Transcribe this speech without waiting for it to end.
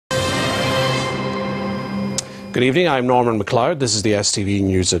Good evening, I'm Norman MacLeod. This is the STV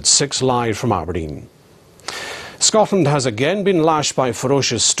News at 6 live from Aberdeen. Scotland has again been lashed by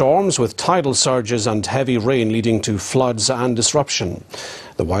ferocious storms, with tidal surges and heavy rain leading to floods and disruption.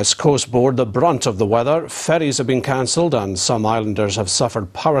 The West Coast bore the brunt of the weather. Ferries have been cancelled and some islanders have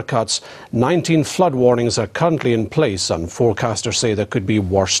suffered power cuts. 19 flood warnings are currently in place and forecasters say there could be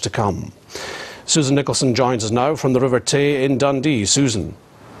worse to come. Susan Nicholson joins us now from the River Tay in Dundee. Susan.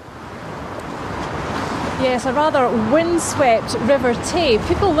 Yes, a rather windswept River Tay.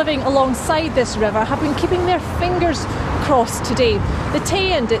 People living alongside this river have been keeping their fingers crossed today. The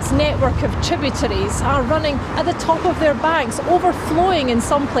Tay and its network of tributaries are running at the top of their banks, overflowing in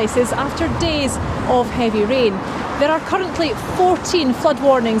some places after days of heavy rain. There are currently 14 flood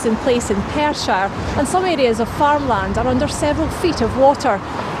warnings in place in Perthshire, and some areas of farmland are under several feet of water.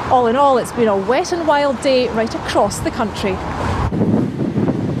 All in all, it's been a wet and wild day right across the country.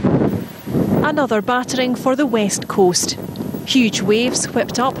 Another battering for the West Coast. Huge waves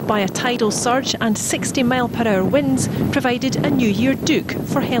whipped up by a tidal surge and 60-mile-per-hour winds provided a New Year duke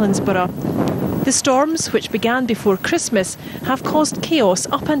for Helensburgh. The storms, which began before Christmas, have caused chaos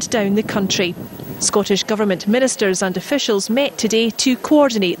up and down the country. Scottish Government ministers and officials met today to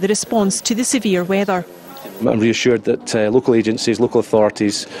coordinate the response to the severe weather. I'm reassured that local agencies, local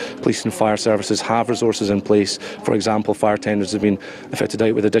authorities, police and fire services have resources in place. For example, fire tenders have been fitted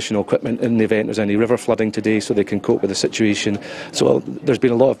out with additional equipment in the event there's any river flooding today, so they can cope with the situation. So there's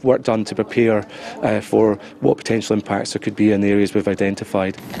been a lot of work done to prepare for what potential impacts there could be in the areas we've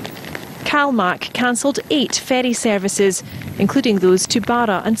identified. Calmac cancelled 8 ferry services, including those to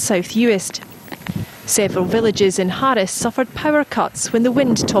Barra and South Uist. Several villages in Harris suffered power cuts when the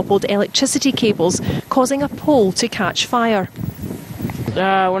wind toppled electricity cables, causing a pole to catch fire.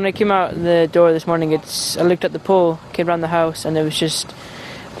 When I came out the door this morning, I looked at the pole, came around the house, and there was just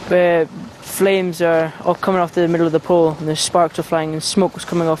flames are all coming off the middle of the pole, and the sparks were flying and smoke was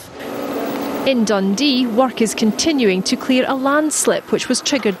coming off. In Dundee, work is continuing to clear a landslip which was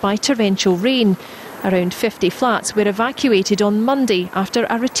triggered by torrential rain. Around 50 flats were evacuated on Monday after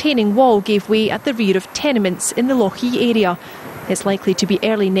a retaining wall gave way at the rear of tenements in the Lochee area. It's likely to be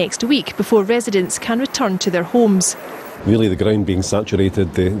early next week before residents can return to their homes. Really, the ground being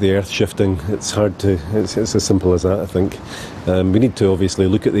saturated, the earth shifting, it's as simple as that, I think. We need to obviously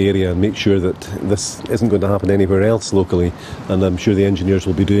look at the area and make sure that this isn't going to happen anywhere else locally, and I'm sure the engineers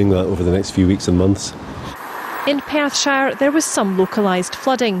will be doing that over the next few weeks and months. In Perthshire, there was some localised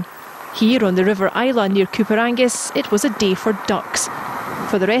flooding. Here on the River Isla near Cooperangus, it was a day for ducks.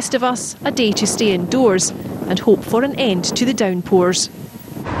 For the rest of us, a day to stay indoors and hope for an end to the downpours.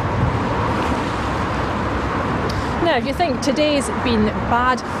 Now, if you think today's been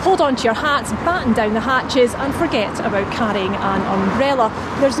bad, hold on to your hats, batten down the hatches and forget about carrying an umbrella.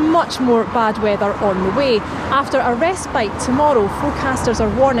 There's much more bad weather on the way. After a respite tomorrow, forecasters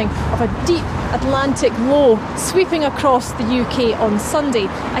are warning of a deep Atlantic low sweeping across the UK on Sunday.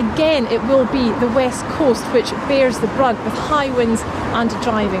 Again, it will be the West Coast which bears the brunt, with high winds and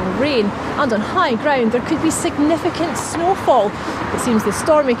driving rain. And on high ground, there could be significant snowfall. It seems the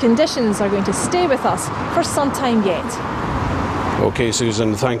stormy conditions are going to stay with us for some time yet. OK,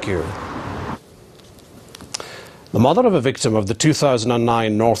 Susan, thank you. The mother of a victim of the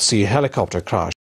 2009 North Sea helicopter crash